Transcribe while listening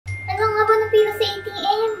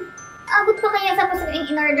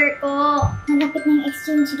yung in-order ko. Malapit na yung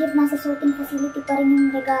exchange gift. Nasa sorting facility pa rin yung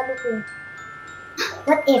regalo ko.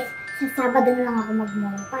 What if, sa Sabado na lang ako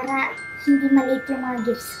mag-mall para hindi malate yung mga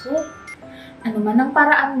gifts ko? Ano man ang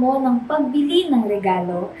paraan mo ng pagbili ng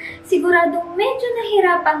regalo, siguradong medyo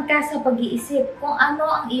nahirapan ka sa pag-iisip kung ano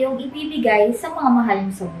ang iyong ibibigay sa mga mahal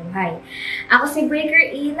mo sa buhay. Ako si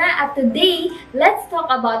Breaker Ina at today, let's talk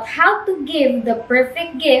about how to give the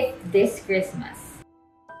perfect gift this Christmas.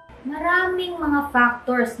 Maraming mga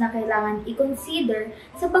factors na kailangan i-consider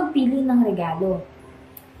sa pagpili ng regalo.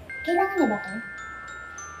 Kailangan niya ba ito?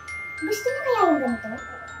 Gusto niya kaya yung ganito?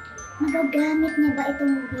 Magagamit niya ba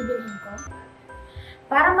itong bibilhin ko?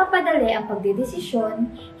 Para mapadali ang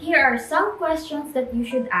pagdedesisyon, here are some questions that you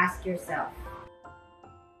should ask yourself.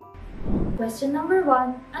 Question number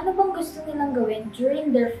 1, ano bang gusto nilang gawin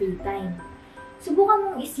during their free time? Subukan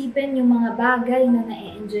mong isipin yung mga bagay na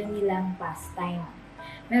na-enjoy nilang pastime.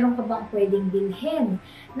 Meron ka bang pwedeng bilhin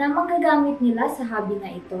na magagamit nila sa hobby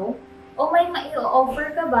na ito? O may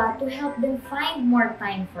mai-offer ka ba to help them find more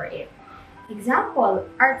time for it? Example,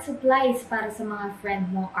 art supplies para sa mga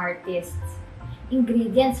friend mo artists.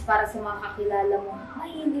 Ingredients para sa mga kakilala mo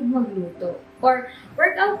mahilig magluto. Or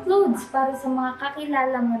workout clothes para sa mga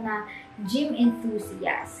kakilala mo na gym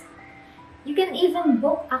enthusiasts. You can even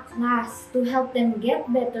book a class to help them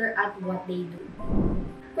get better at what they do.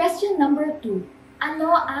 Question number 2.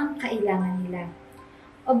 Ano ang kailangan nila?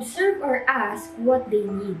 Observe or ask what they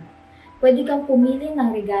need. Pwede kang pumili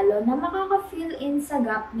ng regalo na makaka-fill in sa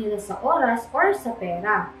gap nila sa oras or sa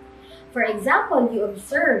pera. For example, you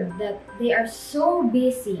observe that they are so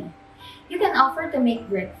busy. You can offer to make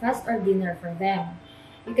breakfast or dinner for them.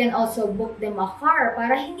 You can also book them a car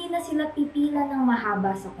para hindi na sila pipila ng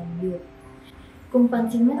mahaba sa commute. Kung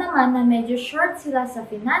pansin mo naman na medyo short sila sa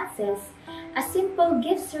finances, a simple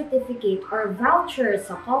gift certificate or voucher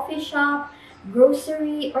sa coffee shop,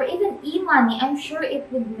 grocery, or even e-money, I'm sure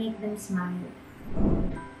it would make them smile.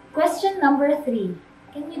 Question number 3.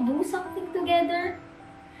 Can you do something together?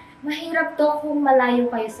 Mahirap to kung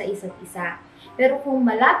malayo kayo sa isa't isa. Pero kung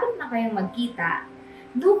malapit na kayong magkita,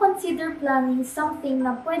 do consider planning something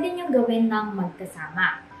na pwede niyong gawin ng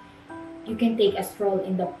magkasama. You can take a stroll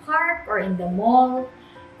in the park or in the mall.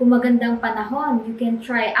 Kung magandang panahon, you can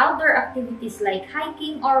try outdoor activities like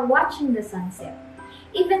hiking or watching the sunset.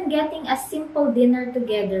 Even getting a simple dinner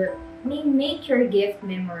together may make your gift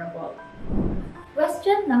memorable.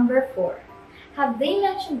 Question number 4. Have they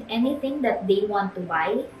mentioned anything that they want to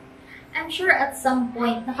buy? I'm sure at some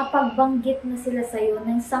point nakapagbanggit na sila sa'yo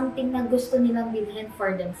ng something na gusto nilang bilhin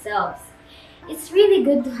for themselves. It's really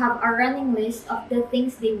good to have a running list of the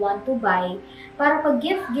things they want to buy para pag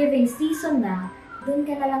gift-giving season na, dun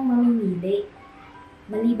ka na lang mamimili.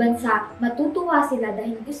 Maliban sa matutuwa sila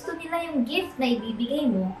dahil gusto nila yung gift na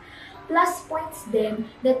ibibigay mo, plus points din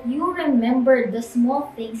that you remember the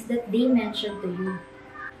small things that they mentioned to you.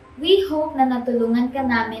 We hope na natulungan ka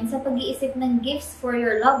namin sa pag-iisip ng gifts for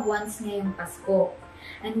your loved ones ngayong Pasko.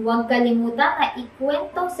 And huwag kalimutan na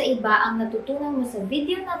ikwento sa iba ang natutunan mo sa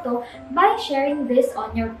video na to by sharing this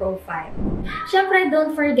on your profile. Syempre,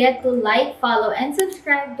 don't forget to like, follow, and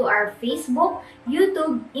subscribe to our Facebook,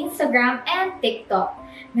 YouTube, Instagram, and TikTok.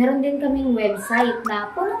 Meron din kaming website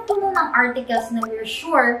na punong-puno ng articles na we're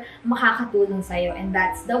sure makakatulong sa'yo. And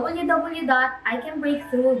that's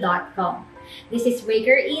www.icanbreakthrough.com. This is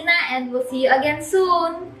Breaker Ina and we'll see you again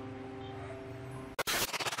soon!